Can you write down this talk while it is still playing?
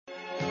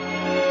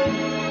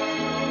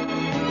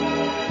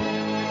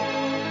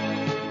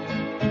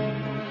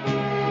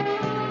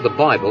The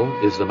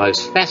Bible is the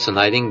most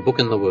fascinating book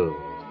in the world.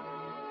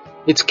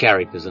 Its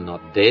characters are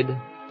not dead.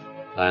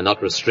 They are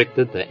not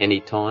restricted to any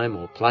time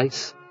or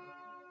place.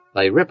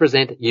 They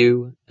represent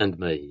you and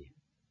me.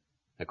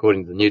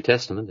 According to the New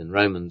Testament in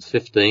Romans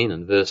 15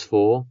 and verse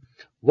 4,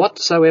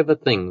 whatsoever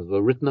things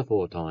were written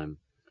aforetime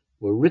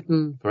were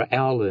written for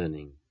our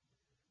learning,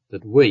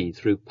 that we,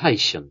 through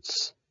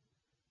patience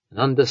and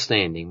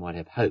understanding, might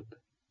have hope.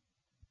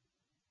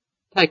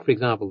 Take, for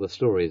example, the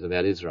stories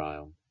about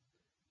Israel.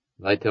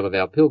 They tell of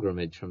our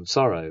pilgrimage from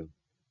sorrow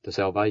to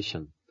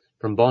salvation,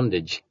 from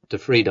bondage to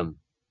freedom,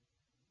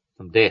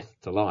 from death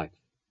to life.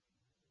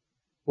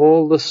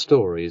 All the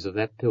stories of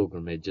that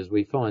pilgrimage, as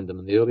we find them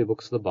in the early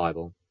books of the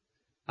Bible,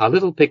 are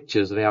little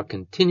pictures of our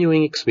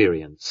continuing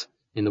experience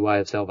in the way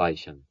of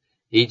salvation.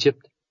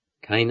 Egypt,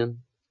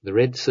 Canaan, the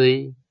Red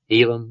Sea,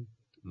 Elam,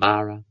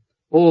 Marah,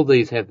 all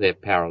these have their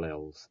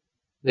parallels,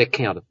 their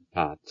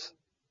counterparts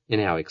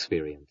in our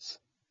experience.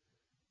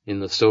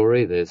 In the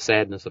story there's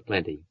sadness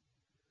aplenty,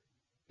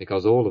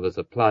 because all of us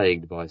are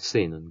plagued by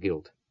sin and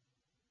guilt.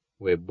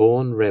 We're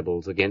born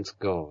rebels against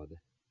God,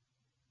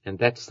 and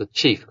that's the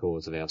chief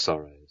cause of our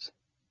sorrows.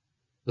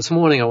 This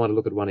morning I want to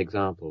look at one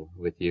example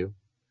with you,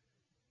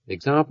 the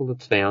example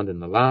that's found in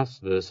the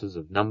last verses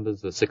of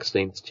Numbers, the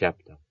 16th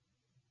chapter.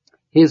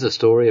 Here's a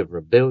story of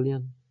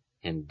rebellion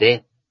and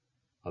death,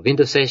 of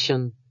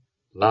intercession,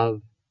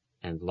 love,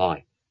 and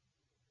life.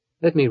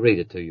 Let me read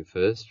it to you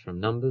first from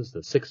Numbers, the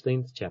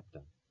 16th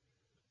chapter.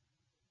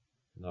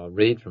 And I'll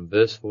read from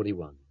verse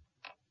 41.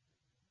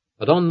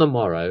 But on the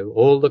morrow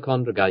all the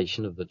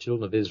congregation of the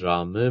children of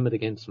Israel murmured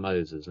against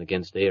Moses and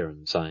against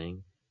Aaron,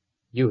 saying,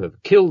 You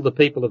have killed the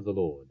people of the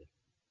Lord.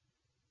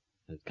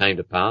 And it came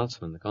to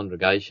pass, when the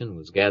congregation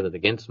was gathered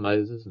against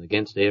Moses and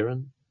against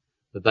Aaron,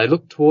 that they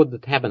looked toward the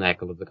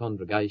tabernacle of the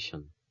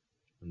congregation,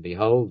 and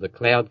behold, the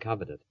cloud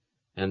covered it,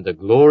 and the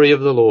glory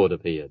of the Lord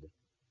appeared.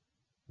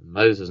 And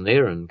Moses and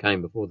Aaron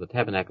came before the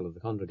tabernacle of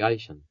the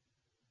congregation,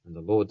 and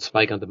the Lord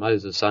spake unto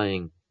Moses,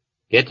 saying,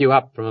 Get you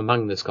up from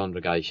among this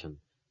congregation,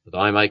 that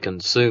I may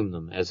consume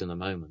them as in a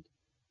moment.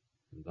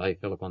 And they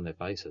fell upon their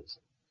faces.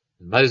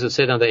 And Moses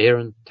said unto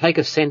Aaron, Take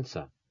a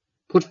censer,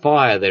 put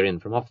fire therein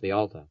from off the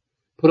altar,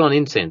 put on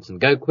incense, and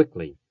go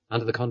quickly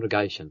unto the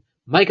congregation,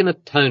 make an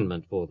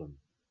atonement for them,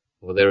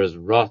 for there is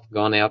wrath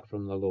gone out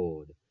from the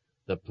Lord.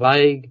 The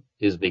plague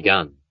is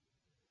begun.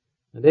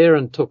 And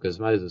Aaron took as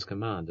Moses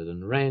commanded,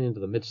 and ran into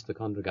the midst of the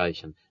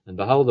congregation. And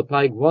behold, the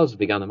plague was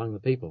begun among the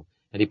people.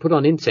 And he put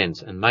on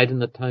incense, and made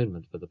an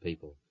atonement for the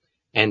people.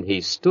 And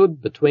he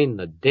stood between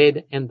the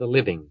dead and the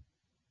living,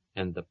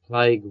 and the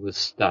plague was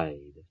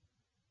stayed.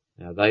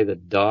 Now they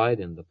that died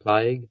in the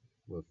plague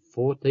were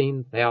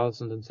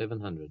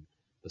 14,700,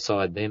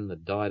 beside them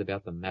that died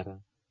about the matter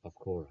of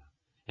Korah.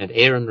 And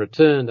Aaron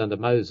returned unto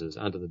Moses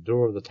unto the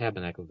door of the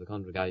tabernacle of the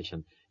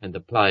congregation, and the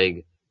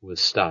plague was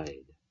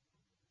stayed.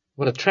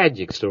 What a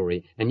tragic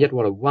story, and yet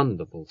what a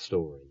wonderful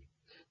story.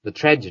 The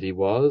tragedy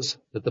was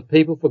that the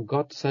people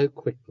forgot so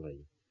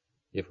quickly.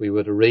 If we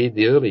were to read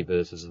the early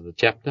verses of the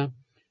chapter,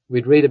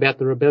 we'd read about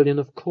the rebellion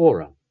of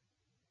Korah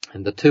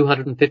and the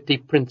 250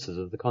 princes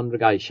of the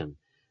congregation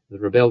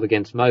that rebelled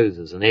against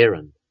Moses and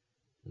Aaron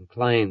and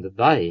claimed that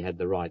they had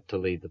the right to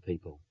lead the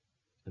people,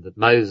 and that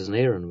Moses and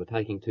Aaron were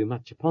taking too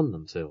much upon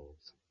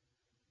themselves.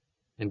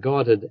 And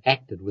God had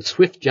acted with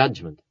swift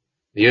judgment.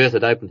 The earth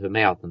had opened her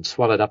mouth and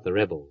swallowed up the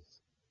rebels.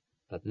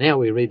 But now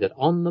we read that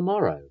on the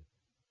morrow,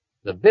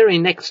 the very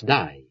next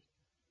day,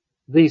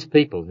 these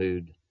people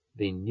who'd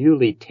been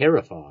newly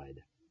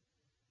terrified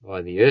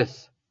by the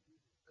earth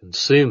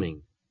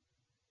consuming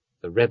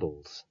the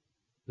rebels,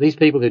 these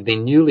people who'd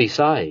been newly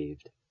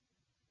saved,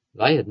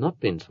 they had not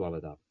been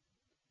swallowed up,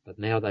 but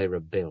now they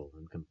rebel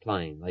and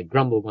complain. They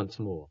grumble once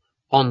more.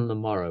 On the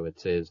morrow, it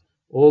says,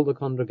 all the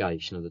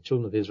congregation of the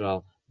children of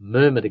Israel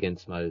murmured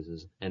against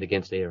Moses and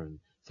against Aaron,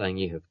 saying,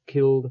 You have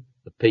killed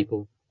the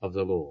people of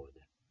the Lord.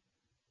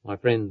 My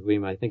friends, we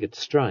may think it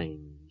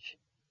strange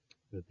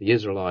that the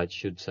Israelites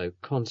should so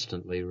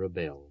constantly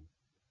rebel.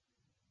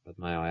 But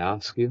may I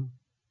ask you,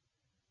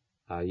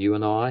 are you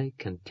and I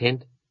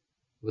content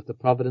with the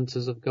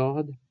providences of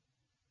God?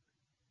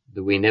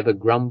 Do we never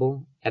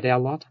grumble at our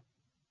lot?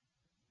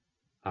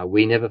 Are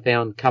we never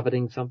found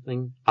coveting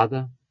something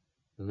other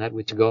than that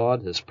which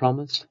God has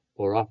promised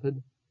or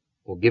offered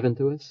or given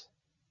to us?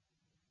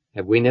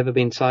 Have we never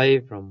been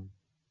saved from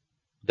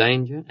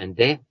danger and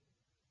death,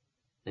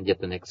 and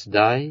yet the next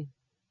day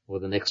or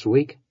the next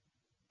week,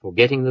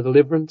 forgetting the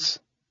deliverance,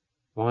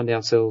 find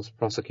ourselves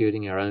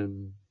prosecuting our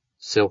own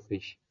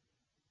selfish,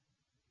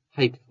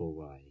 hateful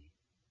way?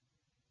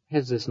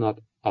 Has this not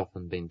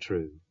often been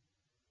true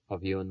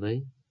of you and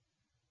me?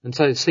 And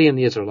so see in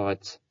the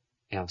Israelites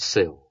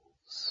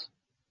ourselves.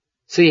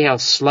 See how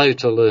slow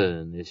to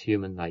learn is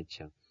human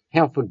nature,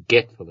 how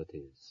forgetful it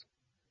is.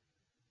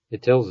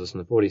 It tells us in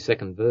the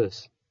 42nd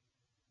verse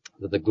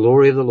that the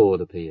glory of the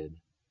Lord appeared.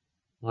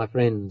 My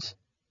friends,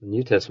 the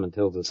New Testament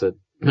tells us that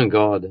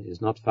God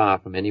is not far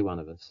from any one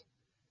of us,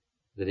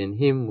 that in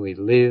him we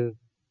live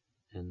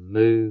and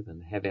move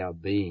and have our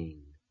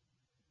being.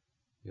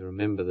 You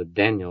remember that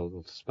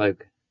Daniel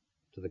spoke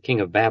to the king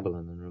of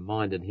Babylon and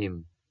reminded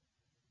him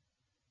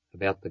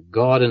about the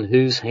God in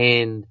whose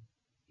hand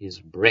his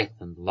breath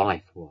and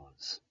life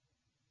was.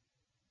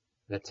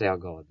 That's our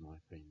God, my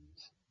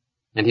friends.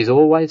 And he's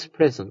always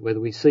present whether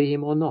we see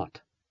him or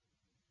not.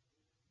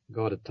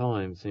 God at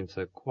times seems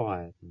so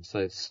quiet and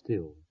so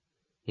still.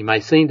 He may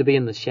seem to be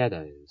in the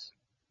shadows,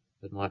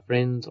 but my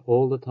friends,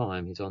 all the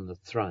time he's on the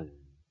throne,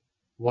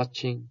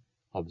 watching,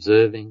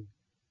 observing,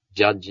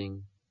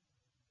 judging,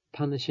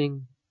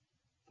 punishing,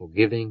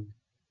 forgiving,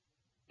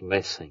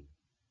 blessing.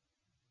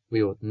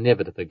 We ought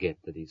never to forget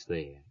that he's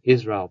there.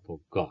 Israel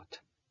forgot,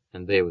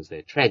 and there was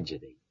their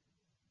tragedy.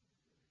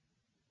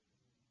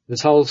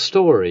 This whole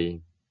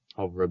story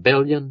of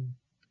rebellion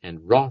and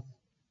wrath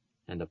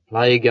and a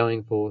plague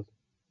going forth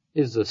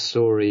is the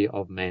story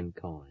of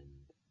mankind.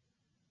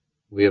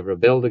 We have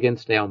rebelled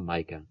against our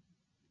Maker,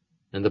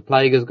 and the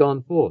plague has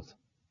gone forth.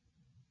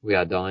 We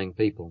are dying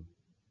people.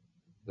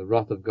 The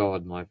wrath of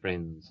God, my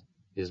friends,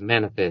 is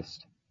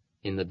manifest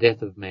in the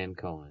death of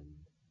mankind.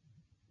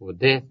 For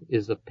death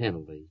is the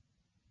penalty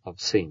of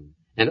sin,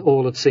 and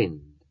all have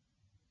sinned.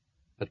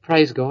 But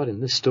praise God, in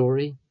this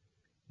story,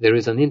 there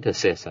is an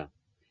intercessor.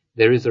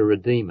 There is a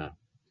redeemer.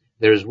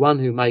 There is one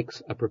who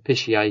makes a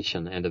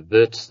propitiation and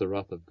averts the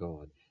wrath of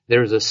God.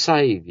 There is a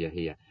saviour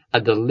here,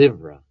 a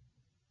deliverer.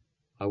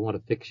 I want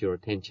to fix your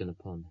attention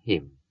upon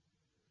him.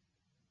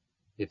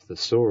 If the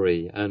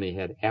story only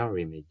had our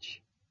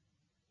image,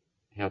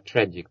 how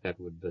tragic that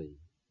would be.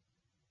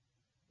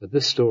 But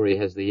this story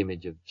has the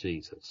image of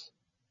Jesus.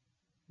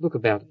 Look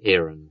about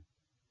Aaron,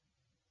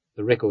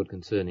 the record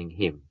concerning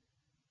him.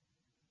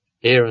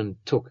 Aaron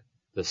took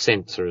the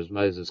censer as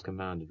Moses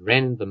commanded,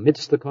 ran into the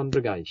midst of the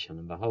congregation,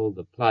 and behold,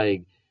 the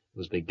plague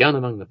was begun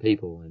among the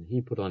people, and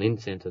he put on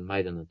incense and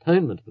made an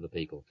atonement for the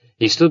people.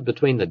 He stood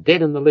between the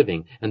dead and the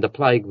living, and the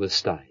plague was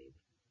stayed.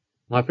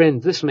 My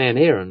friends, this man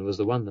Aaron was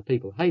the one the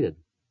people hated.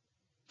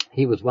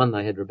 He was one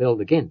they had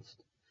rebelled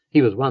against.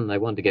 He was one they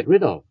wanted to get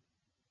rid of.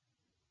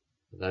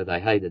 Though they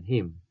hated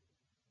him,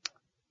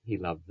 he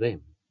loved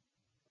them.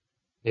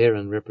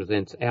 Aaron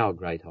represents our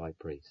great high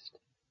priest,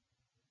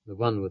 the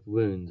one with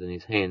wounds in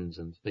his hands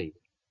and feet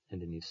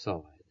and in his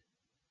side,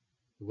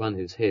 the one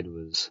whose head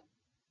was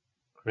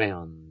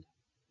crowned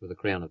with a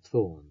crown of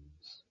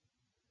thorns,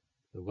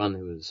 the one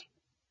who was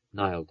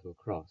nailed to a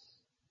cross,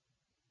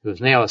 who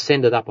has now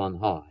ascended up on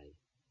high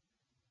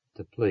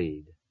to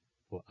plead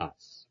for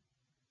us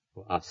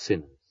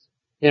sinners.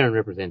 Aaron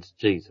represents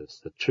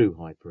Jesus, the true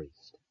high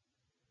priest.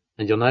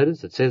 And you'll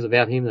notice it says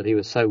about him that he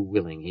was so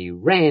willing. He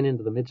ran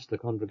into the midst of the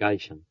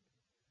congregation.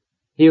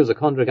 Here was a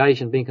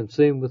congregation being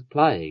consumed with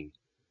plague.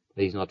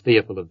 He's not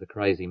fearful of the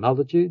crazy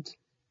multitudes.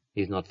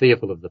 He's not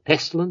fearful of the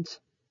pestilence.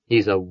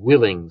 He's a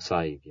willing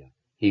Saviour.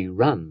 He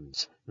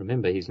runs.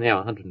 Remember, he's now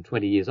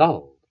 120 years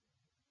old.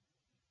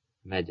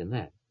 Imagine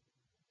that.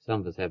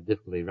 Some of us have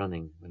difficulty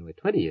running when we're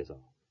 20 years old.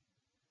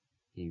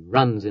 He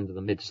runs into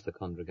the midst of the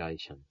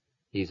congregation.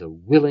 He's a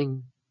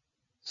willing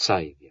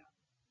Saviour.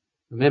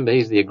 Remember,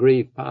 he's the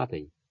aggrieved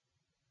party.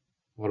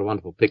 What a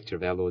wonderful picture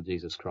of our Lord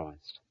Jesus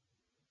Christ.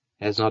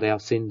 Has not our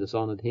sin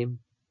dishonoured him?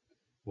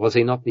 Was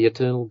he not the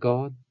eternal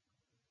God?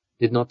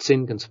 Did not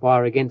sin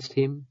conspire against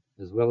him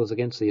as well as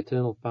against the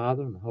eternal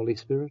Father and the Holy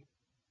Spirit?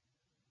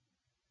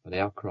 But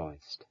our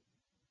Christ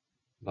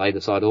laid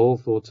aside all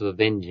thoughts of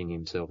avenging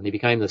himself, and he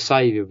became the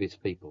Saviour of his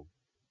people.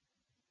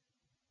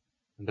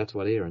 And that's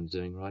what Aaron's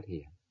doing right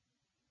here.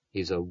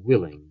 He's a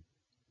willing,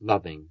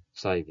 loving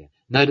Saviour.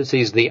 Notice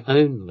he's the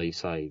only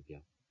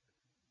Saviour.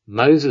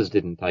 Moses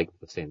didn't take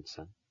the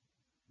censer.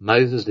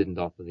 Moses didn't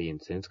offer the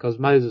incense, because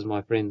Moses,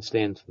 my friend,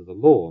 stands for the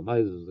law.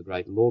 Moses was the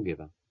great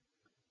lawgiver.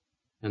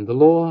 And the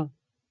law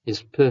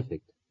is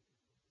perfect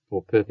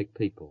for perfect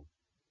people.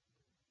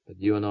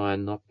 But you and I are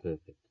not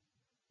perfect.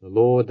 The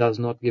law does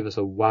not give us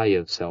a way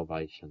of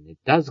salvation. It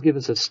does give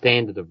us a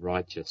standard of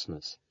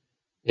righteousness.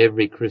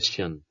 Every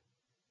Christian,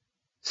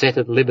 set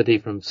at liberty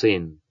from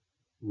sin,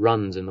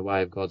 runs in the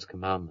way of God's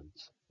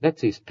commandments.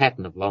 That's his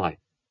pattern of life.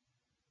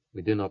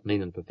 We do not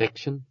mean in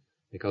perfection,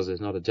 because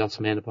there's not a just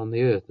man upon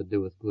the earth that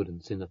doeth good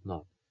and sinneth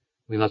not.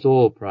 We must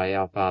all pray,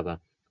 Our Father,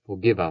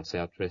 forgive us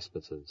our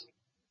trespasses.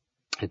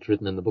 It's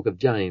written in the book of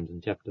James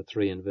in chapter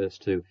 3 and verse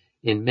 2,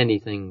 in many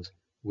things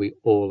we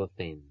all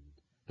offend.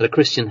 But a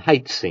Christian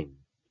hates sin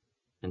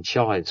and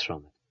shies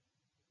from it.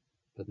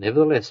 But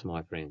nevertheless,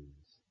 my friends,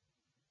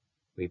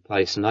 we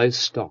place no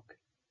stock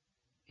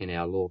in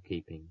our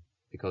law-keeping,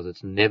 because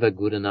it's never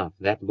good enough.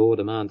 That law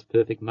demands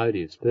perfect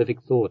motives,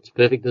 perfect thoughts,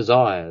 perfect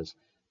desires,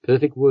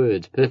 perfect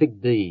words,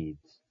 perfect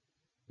deeds.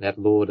 That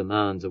law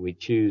demands that we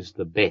choose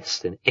the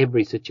best in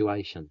every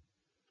situation.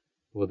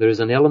 For there is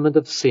an element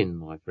of sin,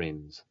 my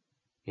friends,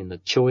 in the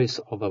choice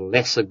of a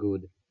lesser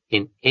good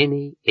in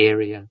any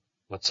area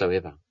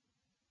whatsoever.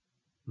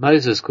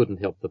 Moses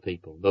couldn't help the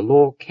people. The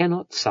law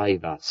cannot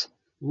save us.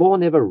 Law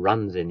never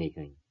runs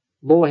anything.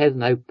 Law has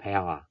no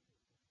power.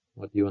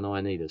 What you and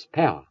I need is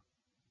power.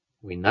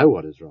 We know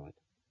what is right,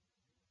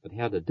 but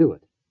how to do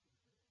it?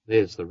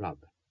 There's the rub.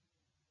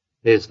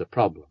 There's the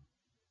problem.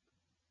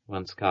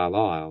 Once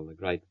Carlyle, the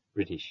great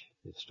British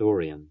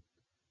historian,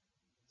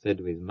 said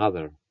to his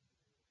mother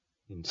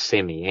in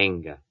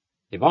semi-anger,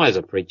 "If I was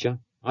a preacher,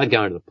 I'd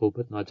go into the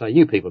pulpit and I'd say,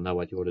 you people know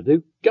what you ought to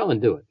do. Go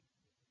and do it."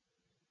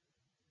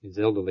 His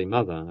elderly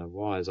mother, a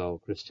wise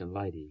old Christian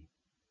lady,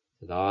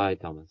 said, "Aye,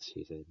 Thomas,"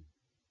 she said,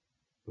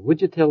 "but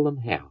would you tell them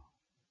how?"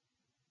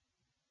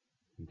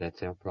 And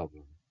that's our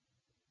problem.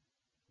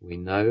 We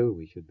know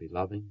we should be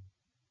loving.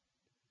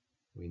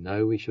 We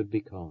know we should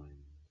be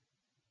kind.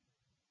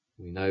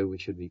 We know we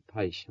should be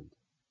patient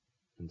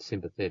and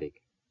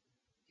sympathetic.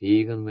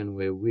 Even when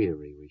we're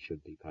weary, we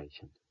should be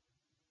patient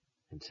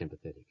and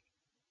sympathetic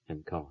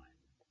and kind.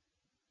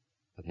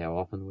 But how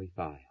often we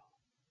fail.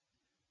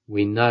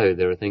 We know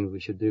there are things we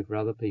should do for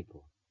other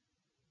people,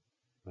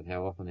 but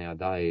how often our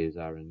days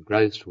are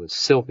engrossed with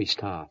selfish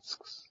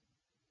tasks.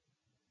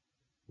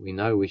 We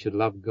know we should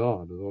love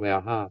God with all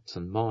our hearts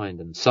and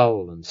mind and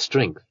soul and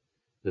strength,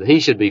 that He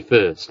should be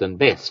first and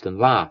best and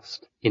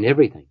last in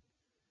everything,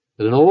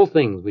 that in all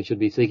things we should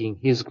be seeking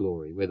His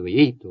glory, whether we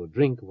eat or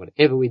drink or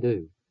whatever we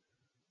do.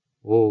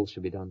 All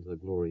should be done to the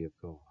glory of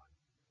God.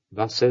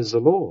 Thus says the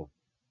law,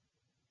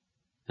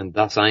 and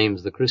thus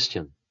aims the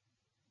Christian.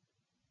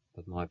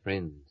 But my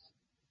friends,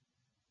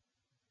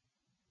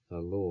 the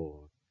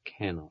law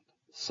cannot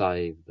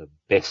save the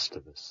best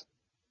of us,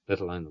 let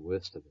alone the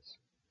worst of us.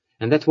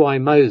 And that's why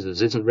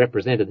Moses isn't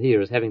represented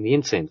here as having the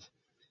incense.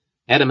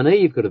 Adam and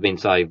Eve could have been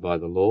saved by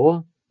the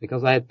law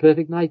because they had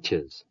perfect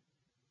natures.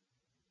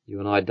 You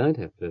and I don't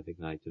have perfect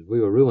natures. We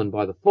were ruined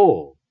by the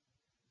fall.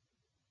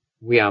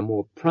 We are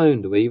more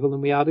prone to evil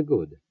than we are to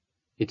good.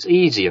 It's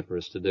easier for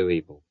us to do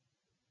evil,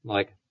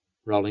 like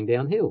rolling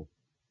downhill.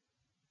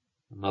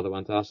 A mother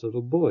once asked a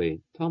little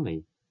boy,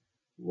 "Tommy,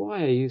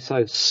 why are you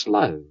so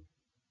slow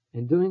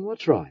in doing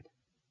what's right?"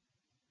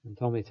 And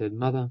Tommy said,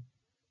 "Mother,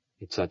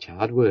 it's such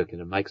hard work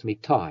and it makes me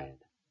tired."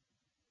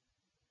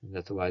 And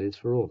that's the way it is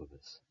for all of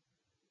us.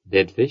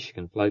 Dead fish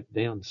can float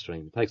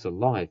downstream. It takes a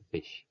live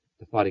fish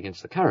to fight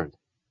against the current.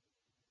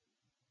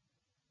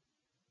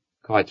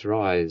 Kites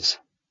rise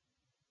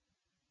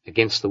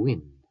against the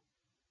wind.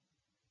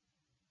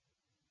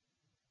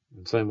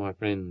 And so, my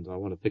friends, I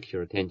want to fix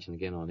your attention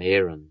again on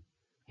Aaron.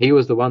 He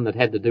was the one that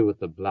had to do with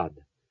the blood,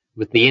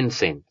 with the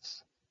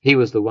incense. He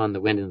was the one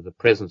that went into the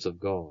presence of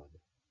God.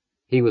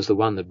 He was the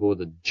one that bore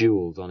the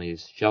jewels on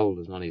his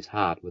shoulders and on his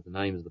heart with the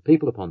names of the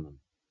people upon them.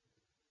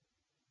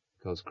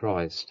 Because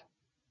Christ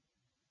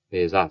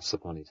bears us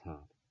upon his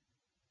heart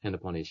and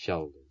upon his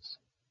shoulders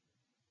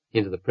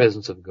into the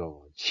presence of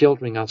God,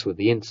 sheltering us with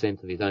the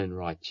incense of his own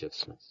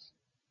righteousness.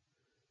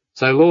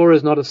 So law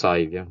is not a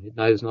saviour. It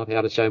knows not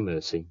how to show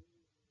mercy.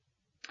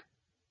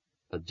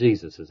 But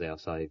Jesus is our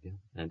saviour,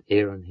 and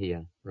Aaron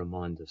here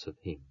reminds us of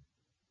him.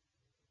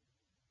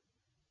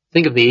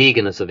 Think of the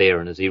eagerness of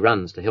Aaron as he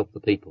runs to help the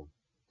people.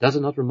 Does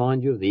it not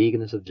remind you of the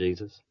eagerness of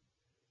Jesus?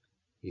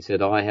 He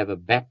said, "I have a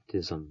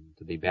baptism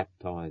to be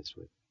baptized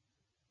with.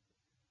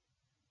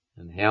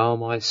 And how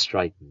am I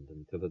straitened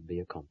until it be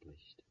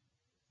accomplished?"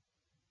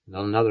 And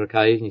on another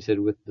occasion he said,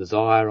 "With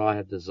desire I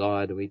have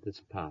desired to eat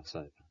this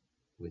Passover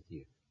with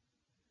you."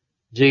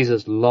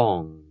 Jesus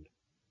longed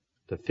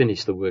to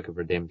finish the work of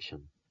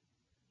redemption.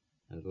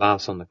 And at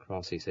last on the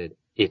cross he said,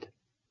 "It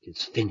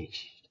is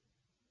finished."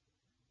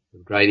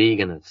 With great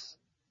eagerness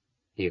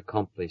he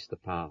accomplished the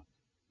path,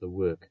 the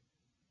work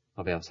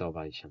of our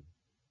salvation.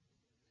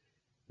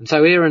 And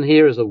so Aaron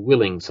here is a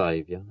willing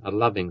saviour, a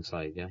loving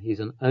saviour. He's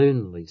an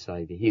only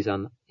saviour. He's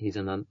an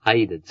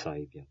unaided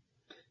saviour.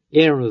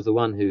 Aaron was the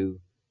one who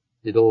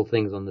did all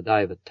things on the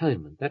Day of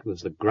Atonement. That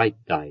was the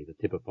great day that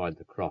typified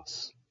the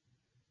cross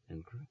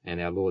and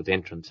our Lord's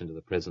entrance into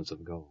the presence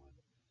of God.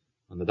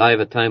 On the Day of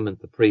Atonement,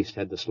 the priest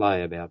had to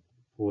slay about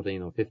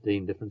 14 or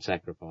 15 different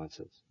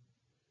sacrifices.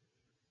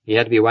 He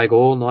had to be awake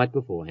all night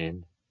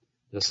beforehand,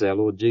 just as our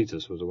Lord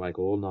Jesus was awake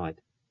all night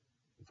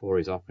before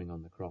his offering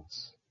on the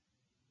cross.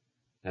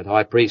 That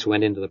high priest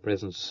went into the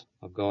presence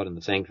of God in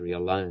the sanctuary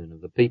alone.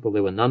 Of the people,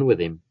 there were none with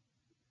him.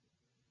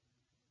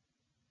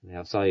 And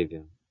our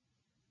Saviour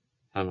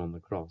hung on the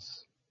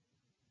cross,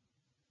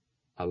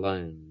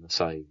 alone, the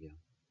Saviour.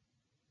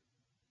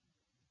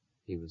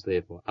 He was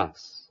there for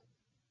us.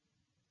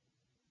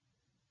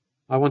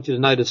 I want you to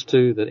notice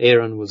too that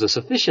Aaron was a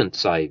sufficient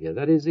saviour.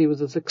 That is, he was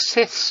a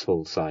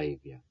successful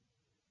saviour.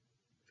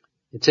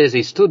 It says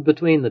he stood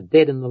between the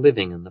dead and the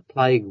living, and the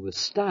plague was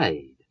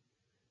stayed.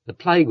 The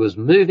plague was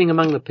moving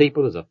among the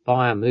people as a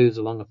fire moves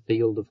along a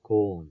field of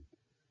corn.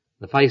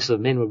 The faces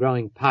of men were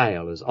growing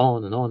pale as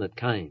on and on it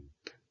came.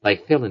 They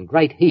fell in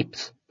great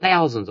heaps,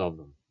 thousands of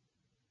them.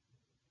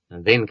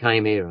 And then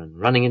came Aaron,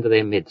 running into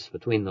their midst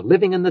between the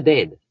living and the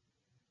dead.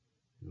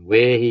 And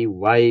where he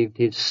waved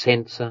his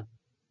censer,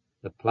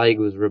 the plague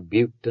was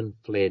rebuked and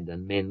fled,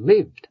 and men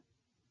lived.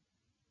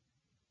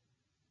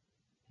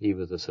 He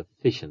was a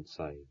sufficient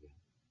saviour.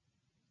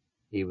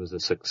 He was a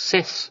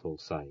successful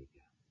saviour.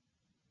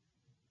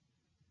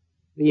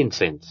 The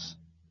incense.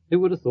 Who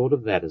would have thought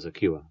of that as a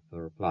cure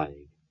for a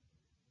plague?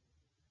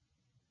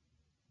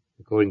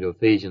 According to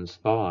Ephesians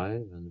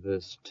 5 and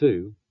verse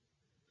 2,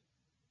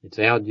 it's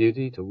our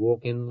duty to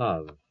walk in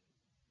love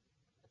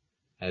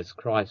as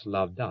Christ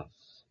loved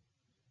us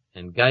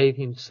and gave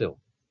himself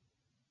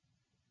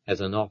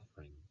as an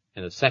offering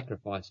and a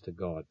sacrifice to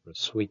God for a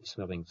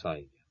sweet-smelling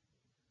Saviour.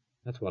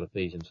 That's what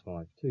Ephesians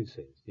 5:2 says.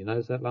 Do you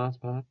notice that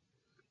last part?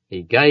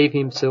 He gave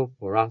himself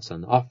for us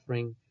an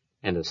offering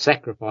and a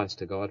sacrifice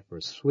to God for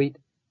a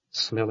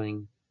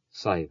sweet-smelling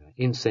savour.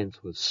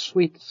 Incense was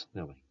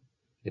sweet-smelling.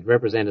 It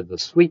represented the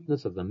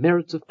sweetness of the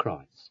merits of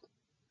Christ,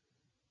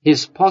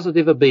 his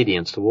positive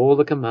obedience to all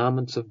the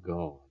commandments of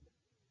God,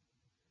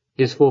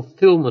 his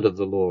fulfillment of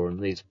the law in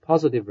these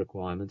positive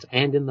requirements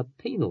and in the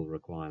penal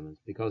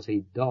requirements, because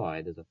he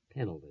died as a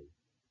penalty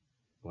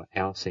for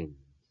our sins.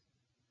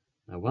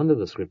 No wonder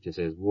the scripture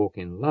says, walk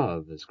in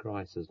love as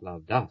Christ has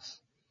loved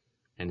us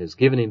and has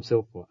given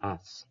himself for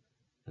us,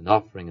 an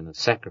offering and a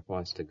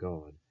sacrifice to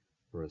God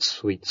for a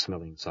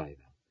sweet-smelling savour.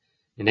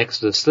 In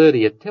Exodus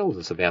 30 it tells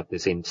us about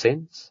this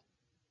incense,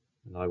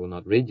 and I will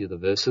not read you the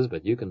verses,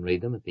 but you can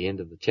read them at the end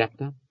of the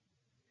chapter.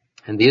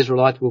 And the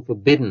Israelites were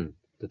forbidden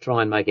to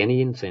try and make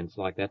any incense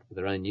like that for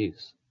their own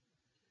use,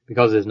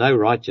 because there's no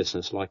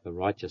righteousness like the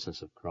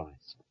righteousness of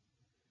Christ.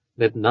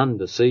 Let none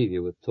deceive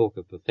you with talk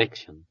of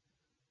perfection.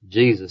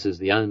 Jesus is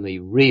the only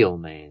real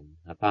man,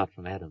 apart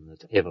from Adam,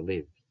 that's ever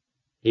lived.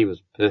 He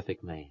was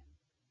perfect man.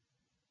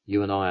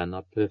 You and I are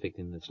not perfect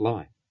in this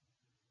life.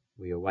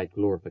 We await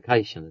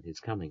glorification at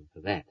his coming for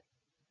that.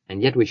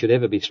 And yet we should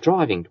ever be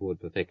striving toward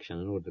perfection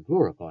in order to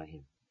glorify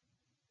him.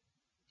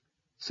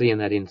 See in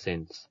that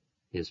incense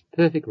his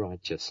perfect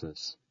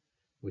righteousness,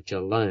 which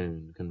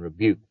alone can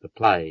rebuke the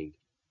plague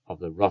of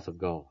the wrath of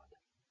God.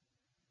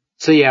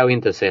 See our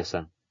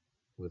intercessor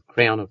with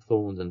crown of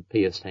thorns and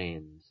pierced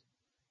hands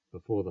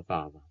before the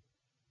Father,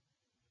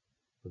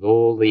 with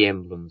all the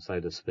emblems, so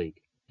to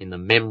speak, in the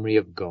memory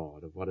of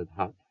God of what had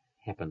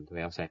happened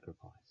to our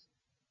sacrifice.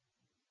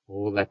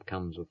 All that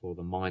comes before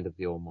the mind of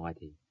the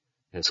Almighty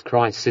as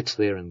Christ sits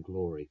there in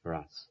glory for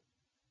us.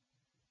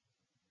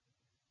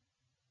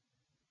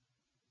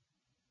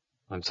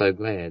 I'm so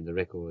glad the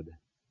record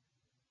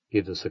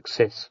gives a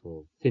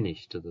successful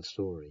finish to the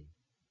story.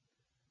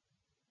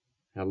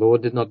 Our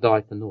Lord did not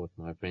die for naught,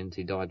 my friends.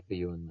 He died for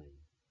you and me.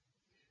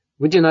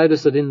 Would you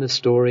notice that in the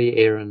story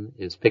Aaron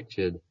is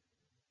pictured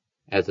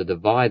as a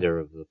divider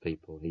of the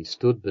people? He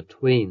stood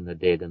between the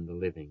dead and the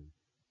living,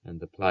 and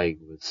the plague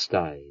was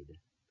stayed.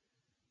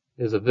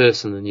 There's a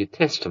verse in the New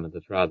Testament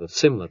that's rather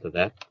similar to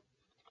that.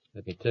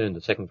 Let me turn to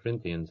 2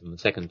 Corinthians in the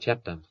 2nd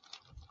chapter.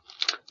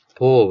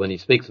 Paul, when he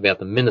speaks about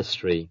the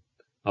ministry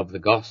of the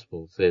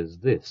gospel, says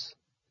this: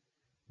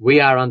 we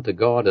are unto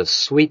God a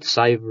sweet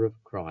savour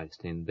of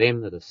Christ in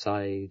them that are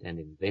saved and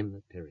in them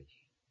that perish.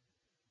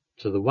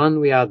 To the one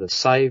we are the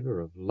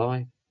savour of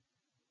life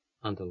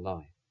unto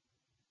life.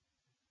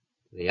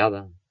 To the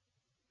other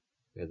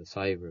we are the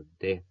savour of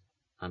death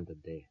unto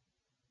death.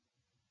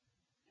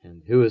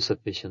 And who is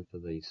sufficient for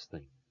these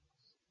things?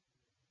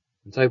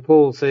 And so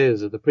Paul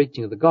says that the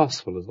preaching of the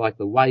gospel is like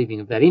the waving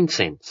of that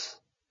incense,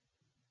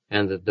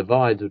 and it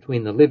divides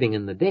between the living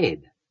and the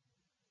dead.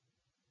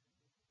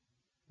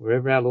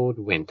 Wherever our Lord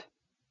went,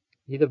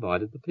 he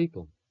divided the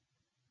people.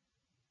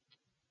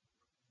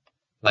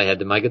 They had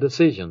to make a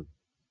decision.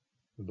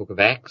 The book of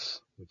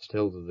Acts, which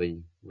tells of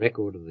the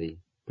record of the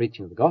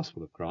preaching of the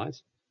gospel of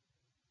Christ,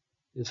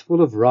 is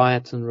full of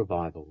riots and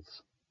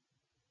revivals.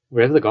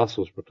 Wherever the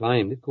gospel is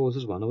proclaimed, it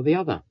causes one or the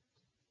other.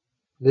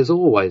 There's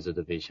always a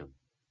division.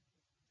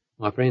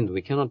 My friends,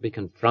 we cannot be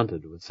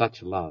confronted with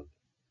such love,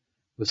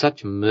 with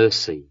such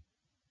mercy,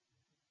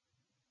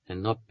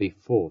 and not be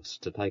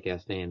forced to take our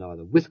stand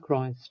either with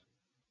Christ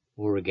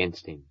or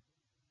against him.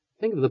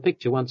 Think of the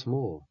picture once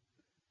more,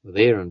 with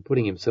Aaron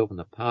putting himself in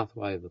the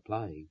pathway of the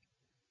plague,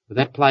 with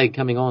that plague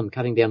coming on,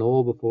 cutting down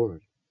all before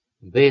it.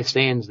 And there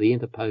stands the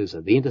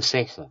interposer, the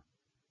intercessor,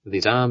 with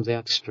his arms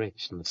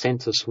outstretched and the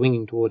censer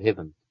swinging toward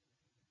heaven.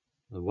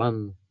 The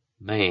one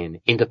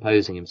man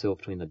interposing himself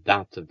between the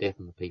darts of death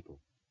and the people.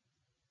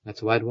 That's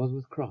the way it was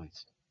with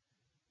Christ.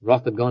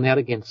 Wrath had gone out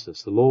against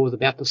us. The law was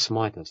about to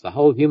smite us. The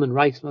whole human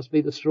race must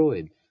be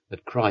destroyed.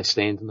 But Christ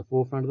stands in the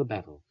forefront of the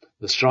battle.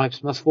 The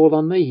stripes must fall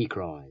on me, he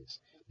cries.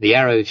 The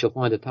arrow shall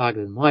find a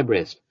target in my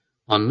breast.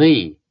 On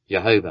me,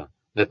 Jehovah,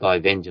 let thy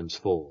vengeance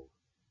fall.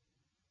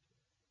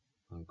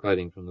 I'm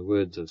quoting from the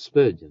words of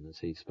Spurgeon as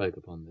he spoke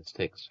upon this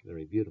text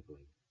very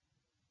beautifully.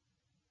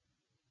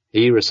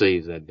 He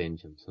receives that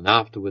vengeance, and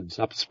afterwards,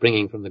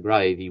 upspringing from the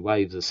grave, he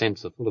waves a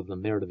censer full of the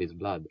merit of his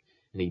blood,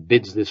 and he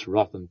bids this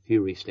wrath and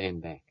fury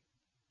stand back.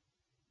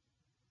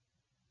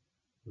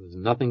 It was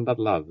nothing but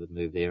love that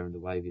moved Aaron to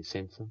wave his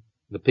censer.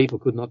 The people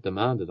could not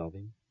demand it of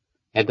him.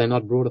 Had they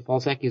not brought a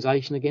false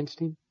accusation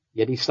against him?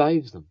 Yet he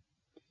saves them.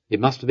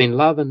 It must have been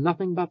love and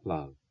nothing but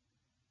love.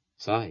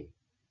 Say,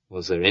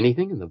 was there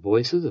anything in the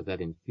voices of that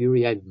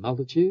infuriated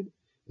multitude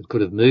that could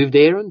have moved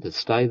Aaron to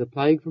stay the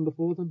plague from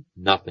before them?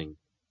 Nothing.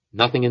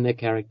 Nothing in their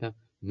character,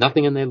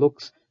 nothing in their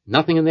looks,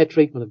 nothing in their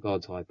treatment of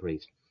God's high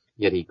priest.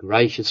 Yet he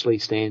graciously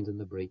stands in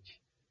the breach,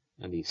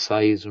 and he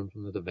saves them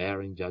from the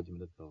devouring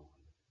judgment of God.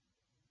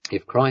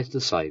 If Christ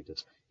has saved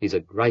us, he's a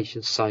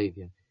gracious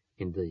Saviour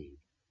indeed.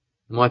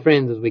 And my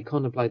friends, as we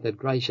contemplate that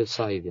gracious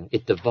Saviour,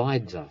 it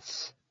divides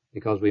us,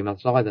 because we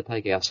must either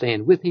take our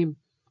stand with him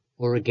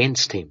or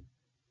against him.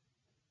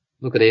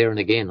 Look at Aaron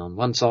again. On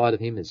one side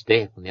of him is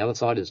death, on the other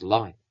side is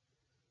life.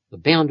 The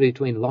boundary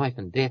between life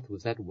and death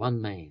was that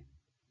one man.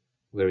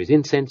 Where his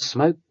incense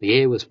smoked, the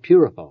air was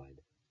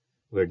purified.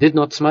 Where it did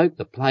not smoke,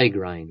 the plague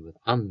reigned with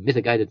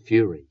unmitigated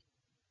fury.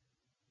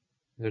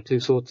 There are two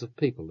sorts of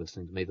people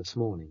listening to me this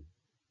morning,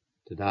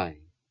 today.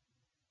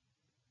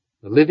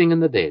 The living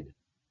and the dead,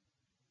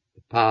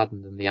 the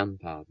pardoned and the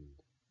unpardoned,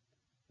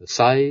 the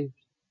saved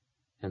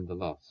and the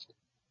lost.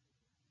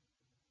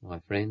 My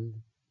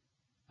friend,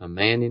 a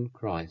man in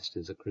Christ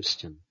is a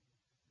Christian.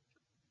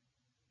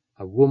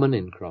 A woman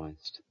in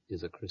Christ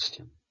is a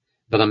Christian.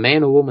 But a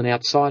man or woman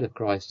outside of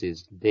Christ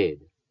is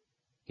dead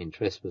in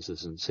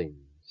trespasses and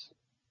sins.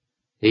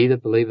 He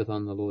that believeth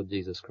on the Lord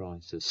Jesus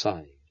Christ is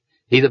saved.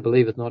 He that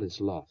believeth not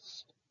is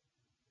lost.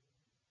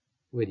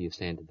 Where do you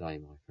stand today,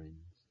 my friends?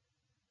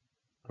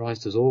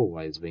 Christ has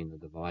always been the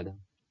divider.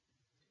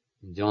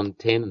 In John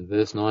 10 and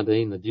verse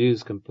 19, the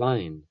Jews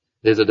complained.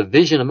 There's a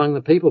division among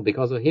the people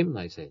because of him,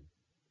 they said.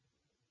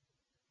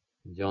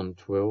 In John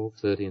 12,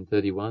 30 and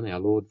 31, our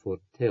Lord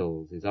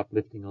foretells his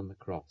uplifting on the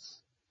cross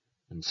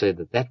and said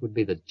that that would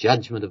be the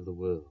judgment of the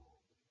world.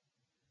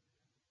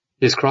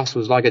 His cross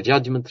was like a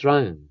judgment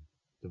throne,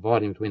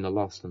 dividing between the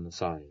lost and the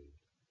saved.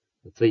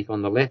 The thief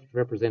on the left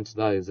represents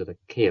those that are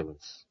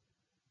careless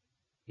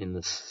in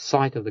the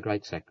sight of the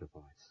great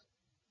sacrifice.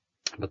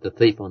 But the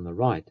thief on the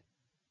right,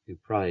 who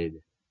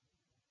prayed,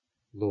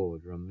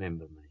 Lord,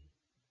 remember me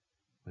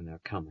when thou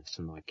comest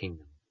in thy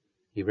kingdom.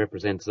 He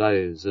represents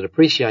those that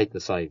appreciate the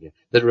Saviour,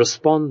 that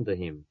respond to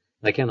him.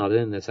 They cannot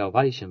earn their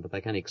salvation, but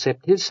they can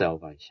accept his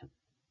salvation.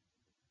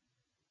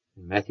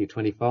 In Matthew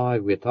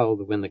 25, we are told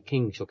that when the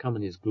King shall come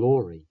in his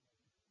glory,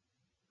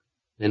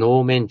 then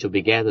all men shall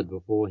be gathered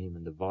before him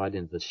and divide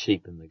into the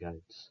sheep and the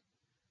goats.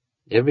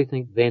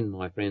 Everything then,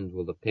 my friends,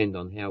 will depend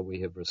on how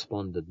we have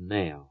responded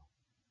now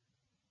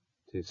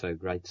to so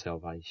great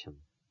salvation,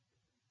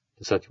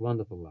 to such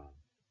wonderful love.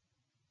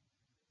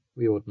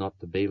 We ought not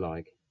to be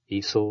like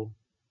Esau,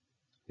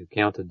 who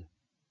counted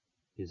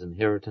his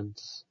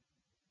inheritance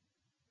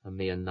a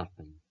mere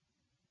nothing.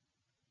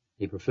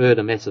 He preferred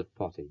a mess of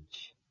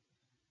pottage.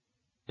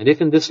 And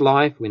if in this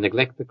life we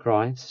neglect the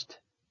Christ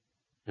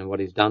and what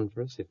he's done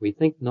for us, if we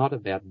think not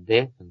about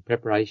death and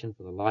preparation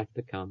for the life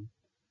to come,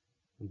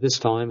 and this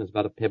time is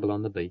but a pebble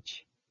on the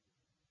beach,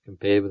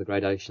 compared with the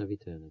great ocean of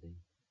eternity,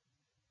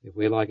 if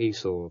we're like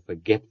Esau,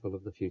 forgetful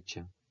of the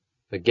future,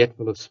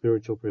 forgetful of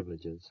spiritual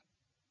privileges,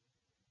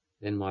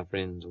 then, my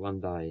friends, one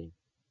day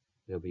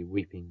there'll be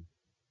weeping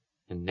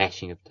and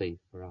gnashing of teeth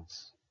for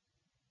us,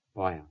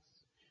 by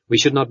us. We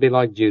should not be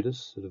like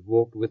Judas, that have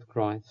walked with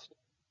Christ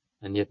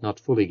and yet not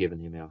fully given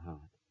him our heart.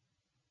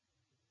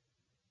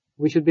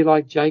 We should be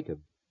like Jacob.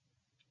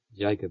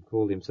 Jacob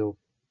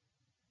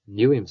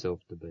knew himself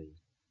to be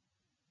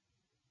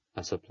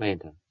a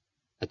supplanter,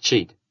 a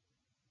cheat.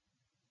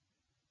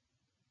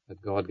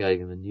 But God gave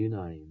him a new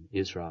name,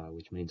 Israel,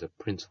 which means a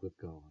prince with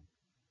God.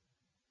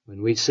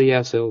 When we see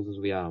ourselves as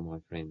we are, my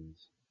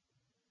friends,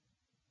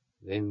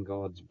 then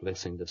God's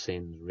blessing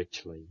descends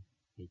richly.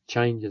 He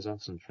changes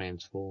us and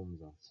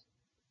transforms us.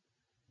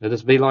 Let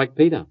us be like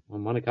Peter.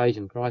 On one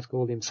occasion, Christ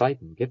called him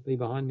Satan. Get thee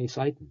behind me,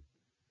 Satan.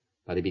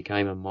 But he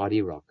became a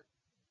mighty rock,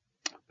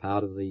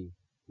 part of the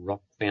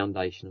rock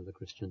foundation of the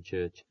Christian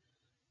church,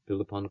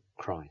 built upon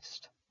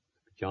Christ,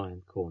 a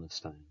giant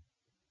cornerstone.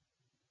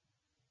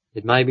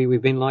 It may be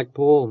we've been like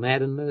Paul,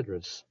 mad and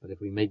murderous, but if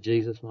we meet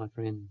Jesus, my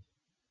friend,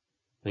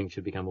 things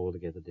should become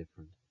altogether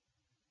different.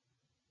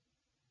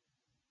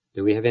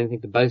 Do we have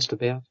anything to boast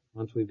about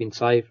once we've been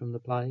saved from the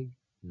plague?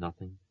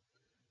 Nothing.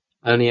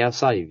 Only our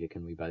Saviour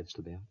can we boast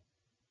about.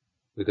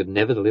 We could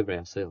never deliver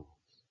ourselves.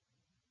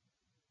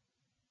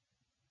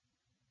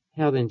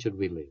 How then should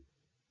we live?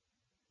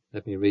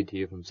 Let me read to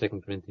you from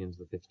 2 Corinthians,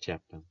 the 5th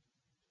chapter,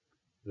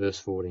 verse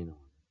 49.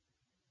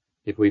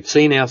 If we've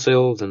seen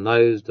ourselves and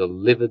those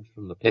delivered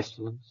from the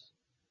pestilence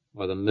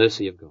by the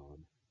mercy of God,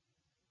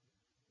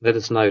 let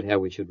us note how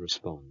we should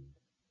respond.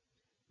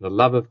 The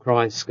love of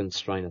Christ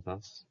constraineth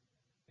us,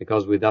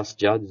 because we thus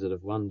judge that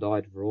if one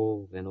died for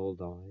all, then all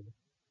died.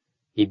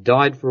 He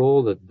died for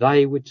all, that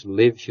they which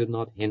live should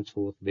not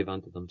henceforth live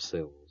unto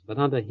themselves, but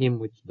unto him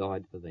which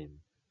died for them,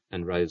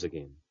 and rose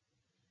again.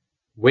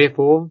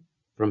 Wherefore,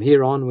 from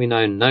here on we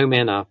know no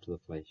man after the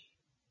flesh.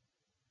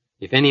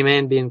 If any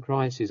man be in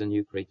Christ, he is a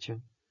new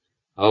creature.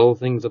 Old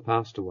things are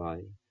passed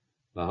away.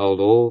 Behold,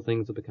 all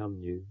things are become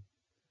new.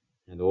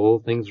 And all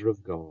things are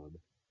of God,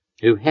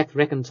 who hath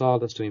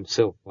reconciled us to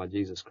himself by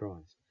Jesus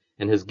Christ,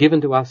 and has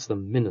given to us the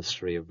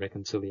ministry of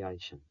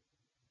reconciliation.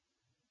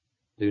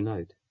 Do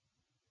note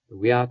that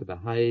we are to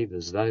behave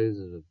as those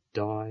that have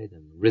died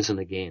and risen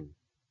again.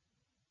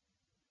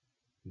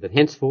 That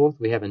henceforth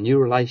we have a new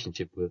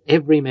relationship with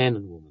every man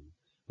and woman.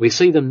 We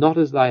see them not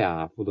as they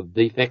are, full of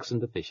defects and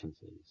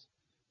deficiencies.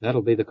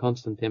 That'll be the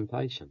constant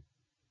temptation.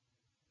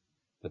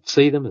 But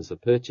see them as the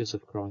purchase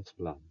of Christ's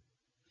blood.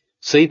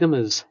 See them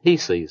as he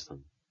sees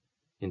them,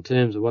 in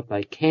terms of what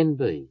they can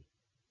be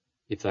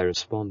if they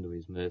respond to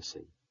his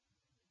mercy.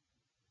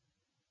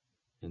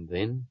 And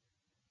then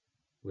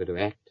we're to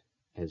act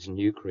as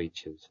new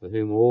creatures, for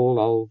whom all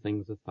old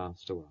things have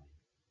passed away,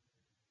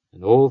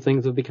 and all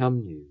things have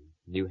become new,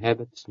 new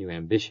habits, new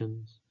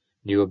ambitions,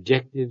 new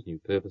objectives, new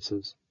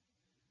purposes.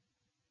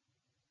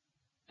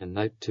 And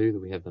note too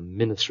that we have the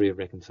ministry of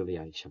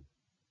reconciliation.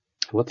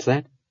 What's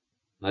that?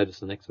 Notice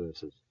the next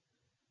verses.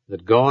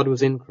 That God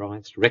was in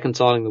Christ,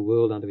 reconciling the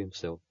world unto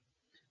himself,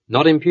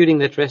 not imputing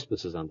their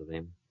trespasses unto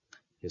them.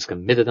 He has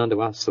committed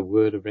unto us the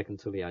word of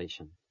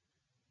reconciliation.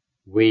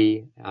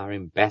 We are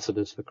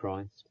ambassadors for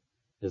Christ,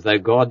 as though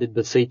God did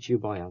beseech you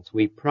by us.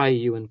 We pray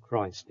you in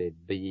Christ's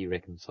stead, be ye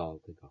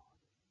reconciled to God.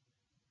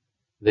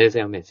 There's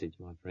our message,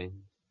 my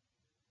friends.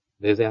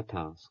 There's our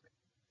task.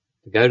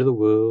 To go to the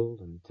world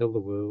and tell the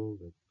world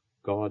that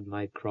God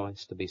made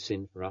Christ to be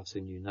sin for us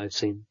who knew no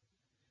sin,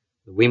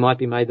 that we might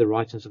be made the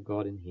righteousness of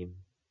God in him.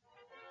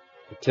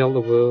 To tell the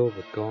world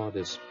that God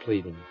is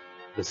pleading,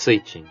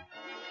 beseeching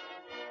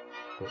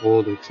for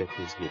all to accept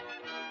his gift.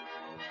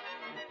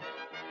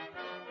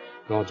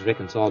 God's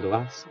reconciled to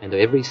us and to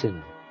every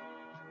sinner.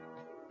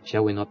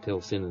 Shall we not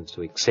tell sinners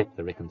to accept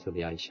the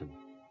reconciliation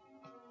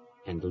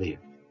and live?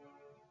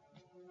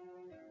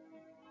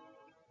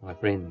 My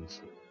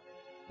friends,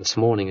 this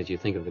morning as you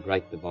think of the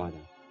great divider,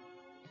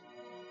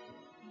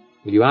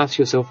 will you ask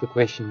yourself the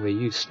question where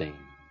you stand?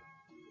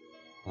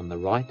 On the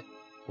right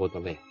or the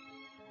left?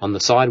 On the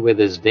side where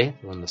there's death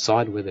or on the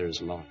side where there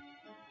is life?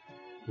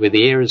 Where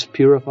the air is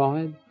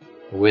purified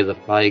or where the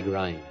plague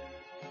reigns?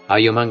 Are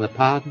you among the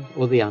pardoned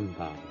or the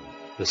unpardoned?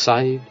 The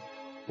saved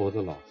or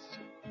the lost?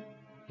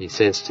 He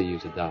says to you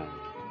today,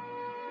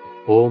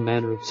 all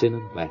manner of sin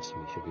and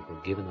blasphemy shall be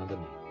forgiven unto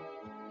men,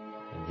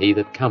 and he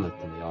that cometh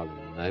to me I will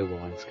in no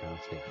wise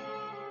cast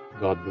out.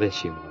 God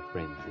bless you, my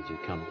friends, as you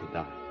come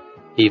today,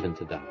 even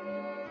today.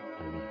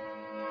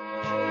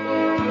 Amen.